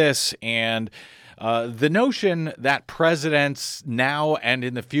all of this, and the notion that presidents now and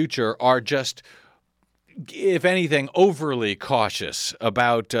in the future are just, if anything, overly cautious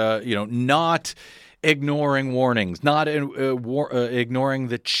about, not ignoring warnings, not ignoring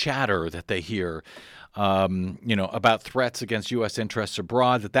the chatter that they hear, about threats against U.S. interests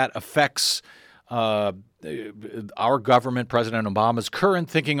abroad, that affects our government, President Obama's current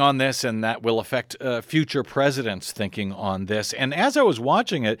thinking on this, and that will affect future presidents' thinking on this. And as I was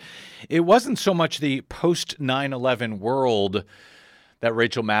watching it, it wasn't so much the post 9/11 world that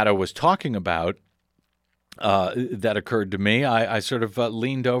Rachel Maddow was talking about that occurred to me. I sort of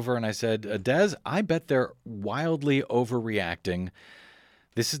leaned over and I said, Des, I bet they're wildly overreacting.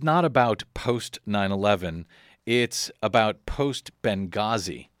 This is not about post 9/11. It's about post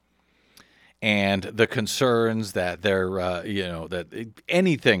Benghazi. And the concerns that that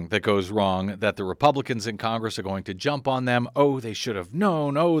anything that goes wrong, that the Republicans in Congress are going to jump on them. Oh, they should have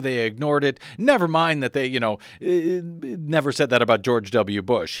known. Oh, they ignored it. Never mind that they, never said that about George W.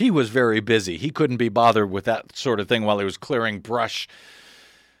 Bush. He was very busy. He couldn't be bothered with that sort of thing while he was clearing brush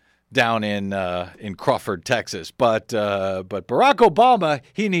down in Crawford, Texas. But Barack Obama,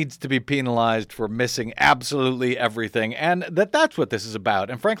 he needs to be penalized for missing absolutely everything. And that's what this is about.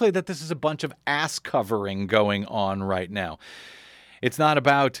 And frankly, that this is a bunch of ass covering going on right now. It's not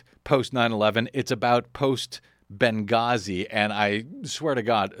about post 9/11. It's about post Benghazi. And I swear to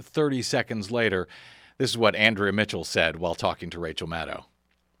God, 30 seconds later, this is what Andrea Mitchell said while talking to Rachel Maddow.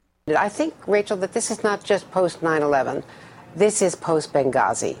 I think, Rachel, that this is not just post 9/11. This is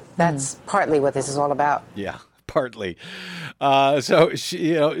post-Benghazi. That's partly what this is all about. Yeah, partly. That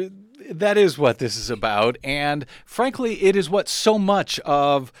is what this is about. And frankly, it is what so much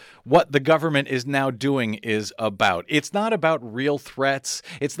of what the government is now doing is about. It's not about real threats.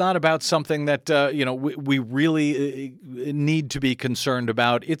 It's not about something that, we really need to be concerned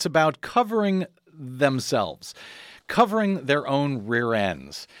about. It's about covering themselves, covering their own rear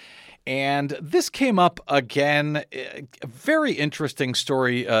ends. And this came up again, a very interesting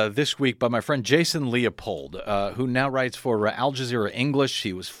story this week by my friend Jason Leopold, who now writes for Al Jazeera English.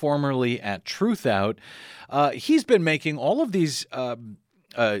 He was formerly at Truthout. He's been making all of these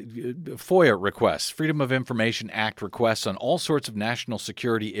FOIA requests, Freedom of Information Act requests on all sorts of national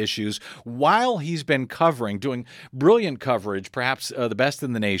security issues while he's been doing brilliant coverage, perhaps the best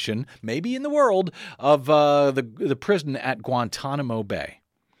in the nation, maybe in the world, of the prison at Guantanamo Bay.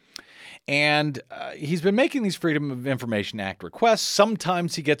 And he's been making these Freedom of Information Act requests.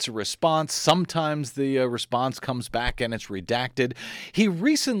 Sometimes he gets a response. Sometimes the response comes back and it's redacted. He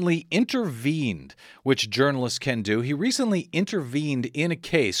recently intervened, which journalists can do. He recently intervened in a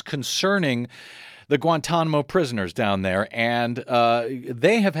case concerning the Guantanamo prisoners down there, and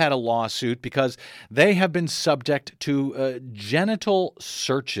they have had a lawsuit because they have been subject to genital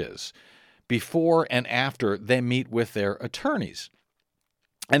searches before and after they meet with their attorneys.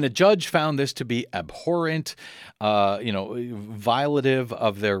 And the judge found this to be abhorrent, violative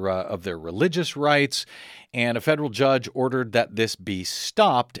of their religious rights, and a federal judge ordered that this be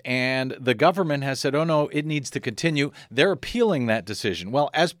stopped. And the government has said, "Oh no, it needs to continue." They're appealing that decision. Well,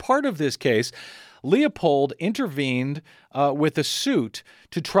 as part of this case, Leopold intervened with a suit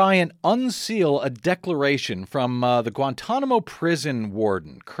to try and unseal a declaration from the Guantanamo prison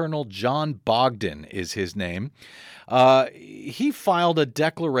warden. Colonel John Bogdan is his name. He filed a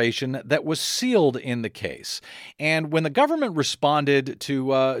declaration that was sealed in the case. And when the government responded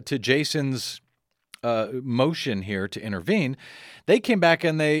to Jason's motion here to intervene, they came back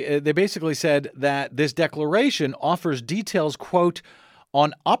and they basically said that this declaration offers details, quote,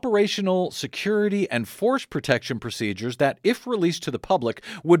 on operational security and force protection procedures that, if released to the public,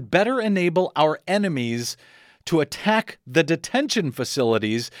 would better enable our enemies to attack the detention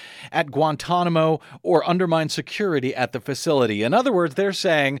facilities at Guantanamo or undermine security at the facility. In other words, they're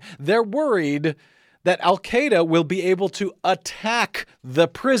saying they're worried that Al-Qaeda will be able to attack the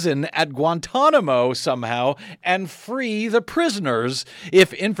prison at Guantanamo somehow and free the prisoners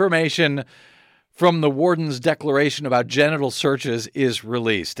if information from the warden's declaration about genital searches is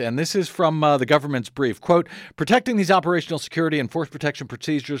released. And this is from the government's brief. Quote, protecting these operational security and force protection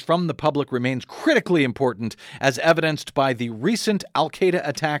procedures from the public remains critically important, as evidenced by the recent al-Qaeda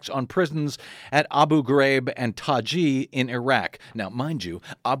attacks on prisons at Abu Ghraib and Taji in Iraq. Now, mind you,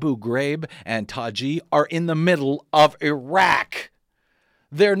 Abu Ghraib and Taji are in the middle of Iraq.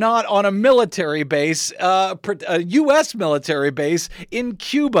 They're not on a military base, a U.S. military base in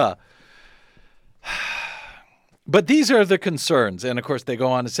Cuba. But these are the concerns. And, of course, they go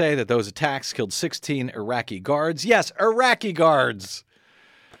on to say that those attacks killed 16 Iraqi guards. Yes, Iraqi guards.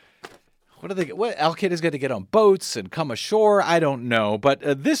 What Al-Qaeda's got to get on boats and come ashore? I don't know.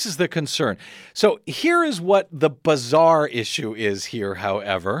 But this is the concern. So here is what the bizarre issue is here,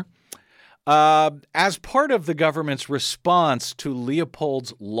 however. As part of the government's response to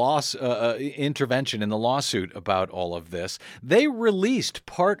Leopold's intervention in the lawsuit about all of this, they released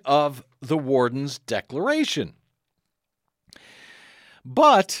part of the warden's declaration.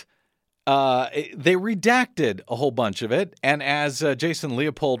 But they redacted a whole bunch of it, and as Jason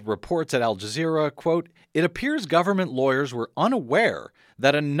Leopold reports at Al Jazeera, quote, "It appears government lawyers were unaware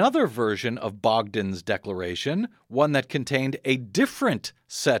that another version of Bogdan's declaration, one that contained a different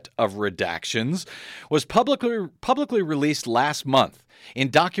set of redactions, was publicly released last month in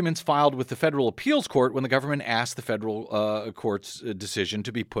documents filed with the Federal Appeals Court when the government asked the federal court's decision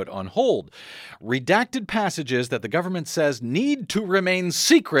to be put on hold. Redacted passages that the government says need to remain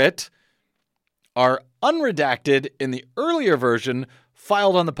secret are unredacted in the earlier version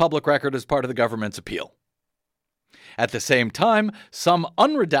filed on the public record as part of the government's appeal. At the same time, some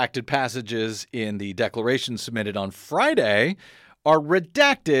unredacted passages in the declaration submitted on Friday are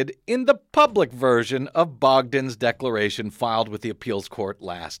redacted in the public version of Bogdan's declaration filed with the appeals court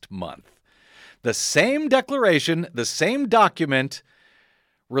last month. The same declaration, the same document,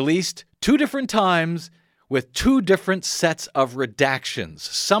 released 2 different times with 2 different sets of redactions,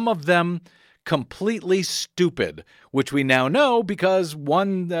 some of them completely stupid, which we now know because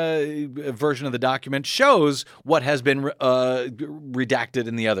one version of the document shows what has been redacted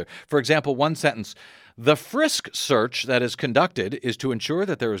in the other. For example, one sentence, "The frisk search that is conducted is to ensure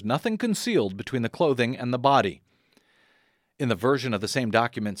that there is nothing concealed between the clothing and the body." In the version of the same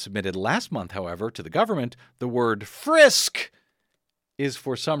document submitted last month, however, to the government, the word frisk is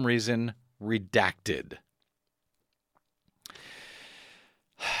for some reason redacted.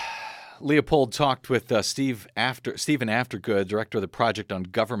 Leopold talked with Stephen Aftergood, director of the Project on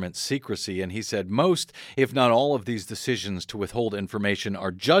Government Secrecy, and he said most, if not all, of these decisions to withhold information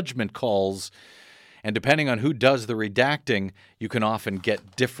are judgment calls, and depending on who does the redacting, you can often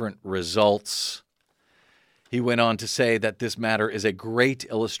get different results. He went on to say that this matter is a great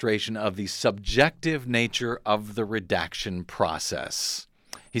illustration of the subjective nature of the redaction process.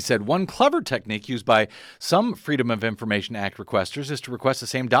 He said one clever technique used by some Freedom of Information Act requesters is to request the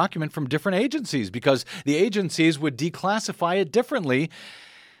same document from different agencies because the agencies would declassify it differently,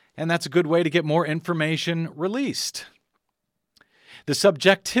 and that's a good way to get more information released. The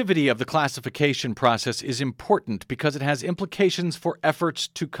subjectivity of the classification process is important because it has implications for efforts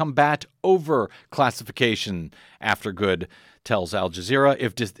to combat over-classification, Aftergood tells Al Jazeera.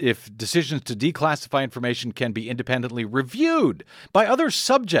 If decisions to declassify information can be independently reviewed by other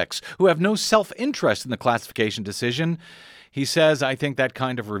subjects who have no self-interest in the classification decision, he says, I think that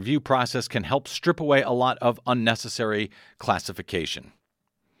kind of review process can help strip away a lot of unnecessary classification.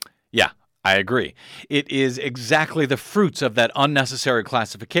 Yeah, I agree. It is exactly the fruits of that unnecessary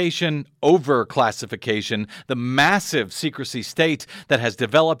classification, over-classification, the massive secrecy state that has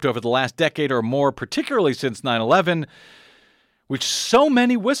developed over the last decade or more, particularly since 9/11, which so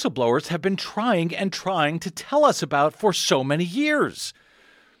many whistleblowers have been trying to tell us about for so many years.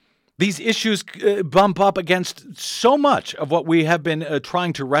 These issues bump up against so much of what we have been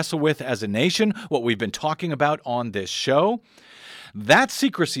trying to wrestle with as a nation, what we've been talking about on this show. That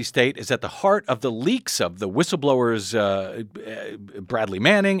secrecy state is at the heart of the leaks of the whistleblowers Bradley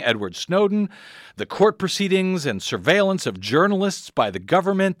Manning, Edward Snowden, the court proceedings and surveillance of journalists by the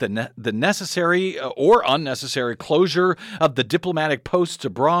government, the necessary or unnecessary closure of the diplomatic posts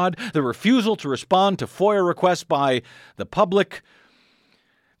abroad, the refusal to respond to FOIA requests by the public,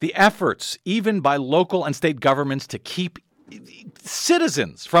 the efforts even by local and state governments to keep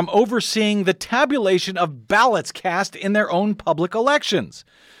citizens from overseeing the tabulation of ballots cast in their own public elections.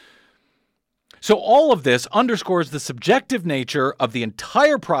 So all of this underscores the subjective nature of the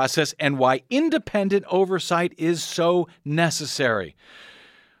entire process and why independent oversight is so necessary.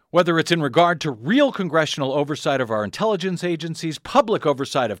 Whether it's in regard to real congressional oversight of our intelligence agencies, public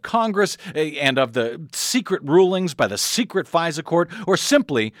oversight of Congress, and of the secret rulings by the secret FISA court, or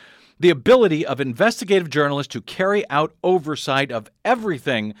simply the ability of investigative journalists to carry out oversight of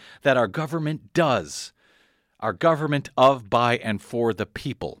everything that our government does. Our government of, by, and for the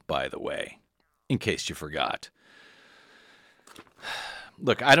people, by the way, in case you forgot.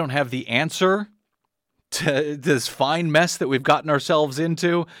 Look, I don't have the answer to this fine mess that we've gotten ourselves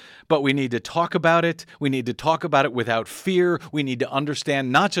into, but we need to talk about it. We need to talk about it without fear. We need to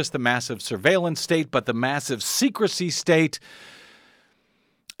understand not just the massive surveillance state, but the massive secrecy state,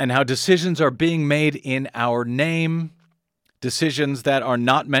 and how decisions are being made in our name, decisions that are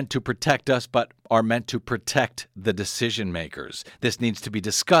not meant to protect us, but are meant to protect the decision makers. This needs to be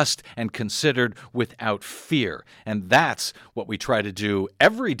discussed and considered without fear. And that's what we try to do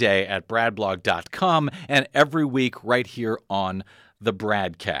every day at bradblog.com and every week right here on the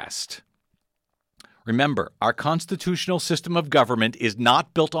BradCast. Remember, our constitutional system of government is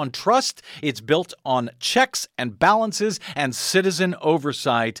not built on trust. It's built on checks and balances and citizen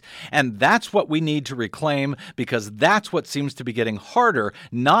oversight. And that's what we need to reclaim, because that's what seems to be getting harder,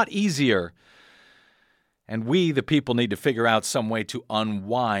 not easier. And we, the people, need to figure out some way to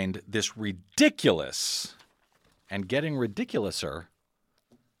unwind this ridiculous, and getting ridiculouser,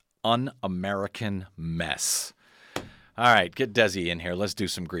 un-American mess. All right, get Desi in here. Let's do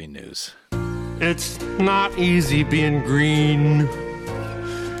some green news. It's not easy being green.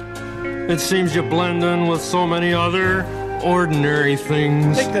 It seems you blend in with so many other ordinary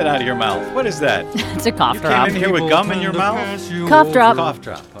things. Take that out of your mouth. What is that? It's a cough drop. You came in here with gum in your mouth? Cough drop. Cough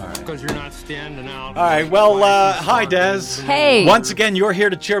drop. All right. Because you're not standing out. All right. Well, hi, Des. Hey. Once again, you're here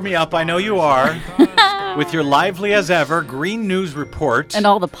to cheer me up. I know you are. With your lively as ever green news report. And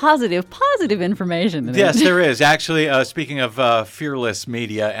all the positive information. In yes, it. there is. Actually, speaking of fearless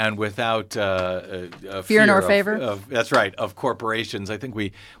fear and without fear nor favor. That's right, of corporations. I think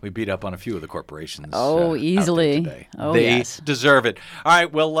we beat up on a few of the corporations. Oh, easily. Today. Oh, they yes. deserve it. All right,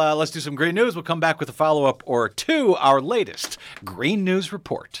 well, let's do some green news. We'll come back with a follow-up or two, our latest green news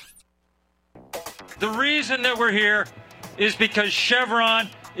report. The reason that we're here is because Chevron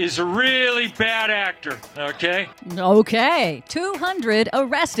is a really bad actor, okay? Okay. 200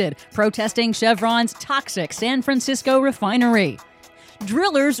 arrested protesting Chevron's toxic San Francisco refinery.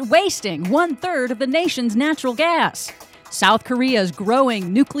 Drillers wasting 1/3 of the nation's natural gas. South Korea's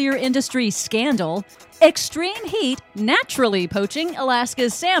growing nuclear industry scandal. Extreme heat naturally poaching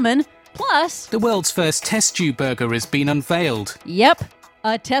Alaska's salmon. Plus, the world's first test tube burger has been unveiled. Yep.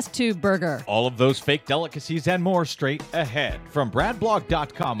 A test tube burger. All of those fake delicacies and more straight ahead. From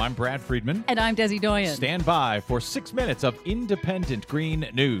BradBlog.com, I'm Brad Friedman. And I'm Desi Doyen. Stand by for 6 minutes of independent green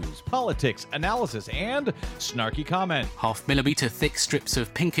news, politics, analysis, and snarky comment. 0.5 millimeter thick strips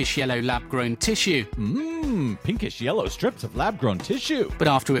of pinkish yellow lab-grown tissue. Pinkish yellow strips of lab-grown tissue. But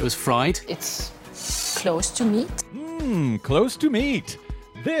after it was fried, it's close to meat. Close to meat.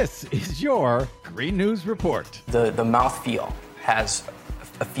 This is your green news report. The mouthfeel has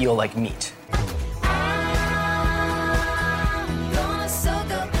a feel like meat.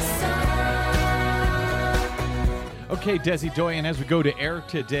 Okay, Desi Doyen, as we go to air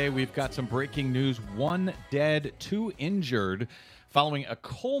today, we've got some breaking news. 1 dead, 2 injured following a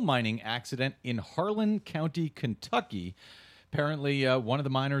coal mining accident in Harlan County, Kentucky. Apparently, one of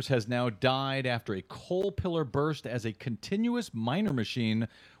the miners has now died after a coal pillar burst as a continuous miner machine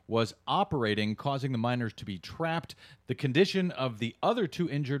was operating, causing the miners to be trapped. The condition of the other 2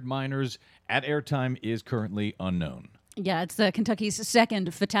 injured miners at airtime is currently unknown. Yeah, it's Kentucky's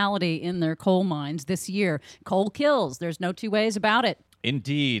second fatality in their coal mines this year. Coal kills. There's no two ways about it.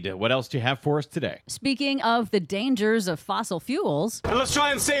 Indeed. What else do you have for us today? Speaking of the dangers of fossil fuels. And let's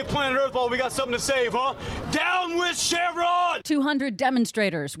try and save planet Earth while we got something to save, huh? Down with Chevron! 200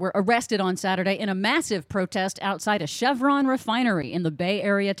 demonstrators were arrested on Saturday in a massive protest outside a Chevron refinery in the Bay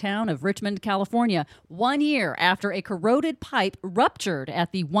Area town of Richmond, California, 1 year after a corroded pipe ruptured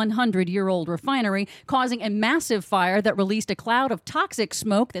at the 100-year-old refinery, causing a massive fire that released a cloud of toxic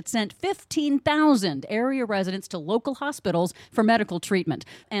smoke that sent 15,000 area residents to local hospitals for medical treatment.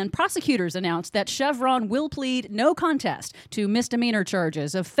 And prosecutors announced that Chevron will plead no contest to misdemeanor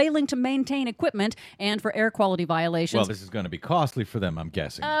charges of failing to maintain equipment and for air quality violations. Well, this is going to be costly for them, I'm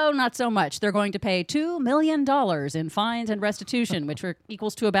guessing. Oh, not so much. They're going to pay $2 million in fines and restitution, which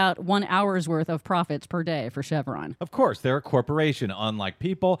equals to about 1 hour's worth of profits per day for Chevron. Of course, they're a corporation. Unlike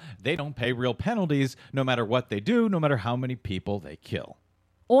people, they don't pay real penalties no matter what they do, no matter how many people they kill.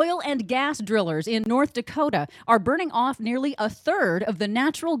 Oil and gas drillers in North Dakota are burning off nearly 1/3 of the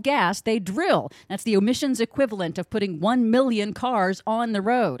natural gas they drill. That's the emissions equivalent of putting 1 million cars on the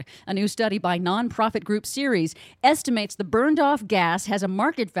road. A new study by nonprofit group Ceres estimates the burned off gas has a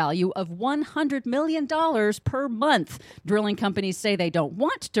market value of $100 million per month. Drilling companies say they don't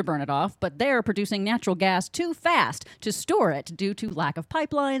want to burn it off, but they're producing natural gas too fast to store it due to lack of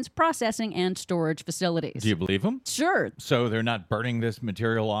pipelines, processing, and storage facilities. Do you believe them? Sure. So they're not burning this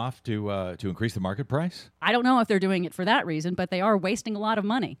material off to increase the market price? I don't know if they're doing it for that reason, but they are wasting a lot of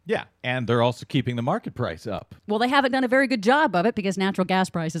money. Yeah, and they're also keeping the market price up. Well, they haven't done a very good job of it because natural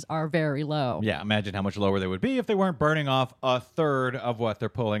gas prices are very low. Yeah, imagine how much lower they would be if they weren't burning off 1/3 of what they're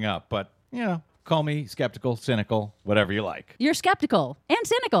pulling up. But, you know, call me skeptical, cynical, whatever you like. You're skeptical and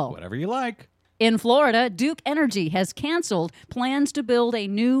cynical. Whatever you like. In Florida, Duke Energy has canceled plans to build a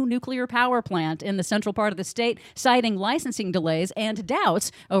new nuclear power plant in the central part of the state, citing licensing delays and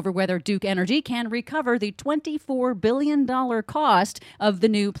doubts over whether Duke Energy can recover the $24 billion cost of the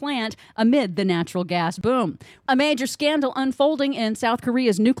new plant amid the natural gas boom. A major scandal unfolding in South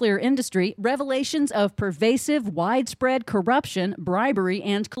Korea's nuclear industry, revelations of pervasive, widespread corruption, bribery,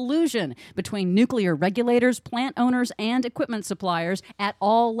 and collusion between nuclear regulators, plant owners, and equipment suppliers at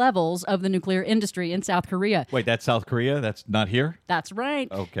all levels of the nuclear industry in South Korea. Wait, that's South Korea? That's not here? That's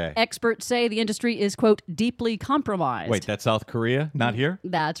right. Okay. Experts say the industry is, quote, deeply compromised. Wait, that's South Korea? Not here?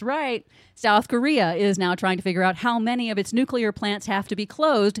 That's right. South Korea is now trying to figure out how many of its nuclear plants have to be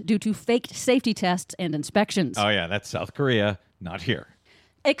closed due to faked safety tests and inspections. Oh, yeah, that's South Korea. Not here.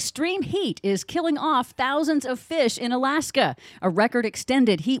 Extreme heat is killing off thousands of fish in Alaska. A record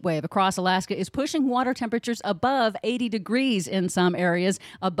extended heat wave across Alaska is pushing water temperatures above 80 degrees in some areas,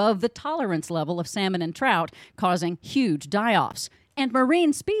 above the tolerance level of salmon and trout, causing huge die-offs. And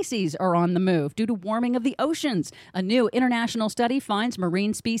marine species are on the move due to warming of the oceans. A new international study finds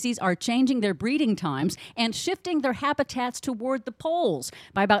marine species are changing their breeding times and shifting their habitats toward the poles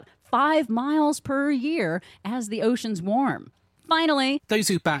by about 5 miles per year as the oceans warm. Finally, those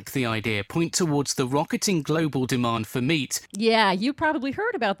who back the idea point towards the rocketing global demand for meat. Yeah, you probably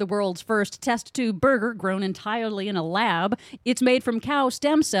heard about the world's first test tube burger grown entirely in a lab. It's made from cow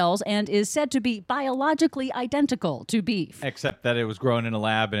stem cells and is said to be biologically identical to beef. Except that it was grown in a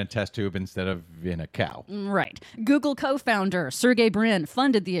lab in a test tube instead of in a cow. Right. Google co-founder Sergey Brin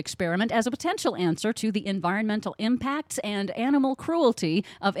funded the experiment as a potential answer to the environmental impacts and animal cruelty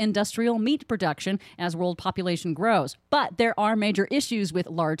of industrial meat production as world population grows. But there are major issues with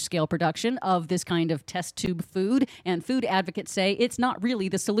large-scale production of this kind of test tube food, and food advocates say it's not really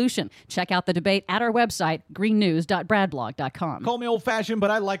the solution. Check out the debate at our website, greennews.bradblog.com. Call me old-fashioned, but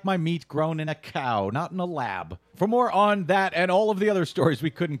I like my meat grown in a cow, not in a lab. For more on that and all of the other stories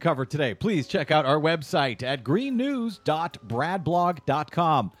we couldn't cover today, please check out our website at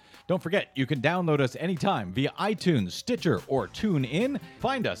greennews.bradblog.com. Don't forget, you can download us anytime via iTunes, Stitcher, or TuneIn.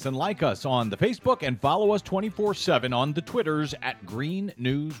 Find us and like us on the Facebook and follow us 24/7 on the Twitters at Green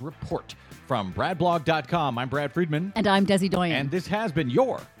News Report. From bradblog.com, I'm Brad Friedman. And I'm Desi Doyen. And this has been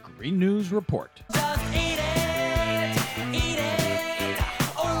your Green News Report. Just eat it,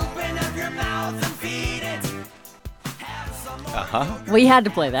 open up your mouth and feed it. We had to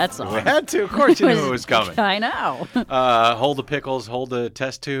play that song. We had to. Of course you knew it was coming. I know. Hold the pickles, hold the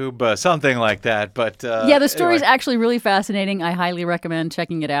test tube, something like that. But yeah, the story is anyway. actually really fascinating. I highly recommend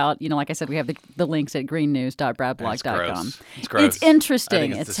checking it out. You know, like I said, we have the links at greennews.bradblog.com. It's gross. It's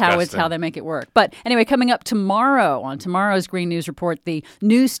interesting. It's how they make it work. But anyway, coming up tomorrow, on tomorrow's Green News Report, the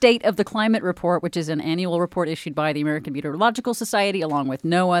new State of the Climate Report, which is an annual report issued by the American Meteorological Society, along with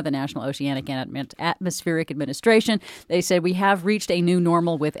NOAA, the National Oceanic and Atmospheric Administration. They said we have reached a new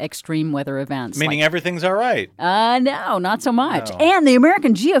normal with extreme weather events. Meaning everything's all right. No, not so much. No. And the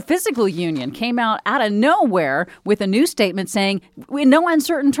American Geophysical Union came out of nowhere with a new statement saying, in no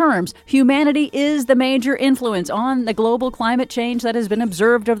uncertain terms, humanity is the major influence on the global climate change that has been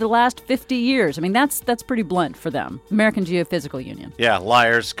observed over the last 50 years. I mean, that's pretty blunt for them. American Geophysical Union. Yeah,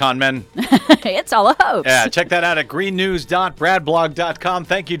 liars, con men. It's all a hoax. Yeah, check that out at greennews.bradblog.com.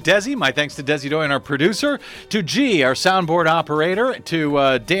 Thank you, Desi. My thanks to Desi Doyen, our producer, to G, our soundboard operator,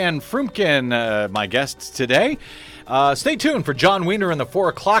 to Dan Froomkin, my guests today. Stay tuned for John Wiener in the 4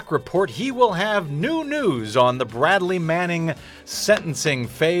 o'clock report. He will have new news on the Bradley Manning sentencing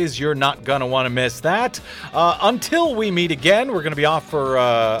phase. You're not going to want to miss that. Until we meet again, we're going to be off for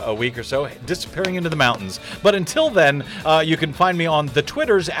a week or so, disappearing into the mountains. But until then, you can find me on the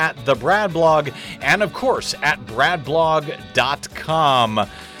Twitters at the BradBlog and, of course, at bradblog.com.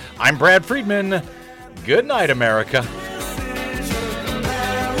 I'm Brad Friedman. Good night, America.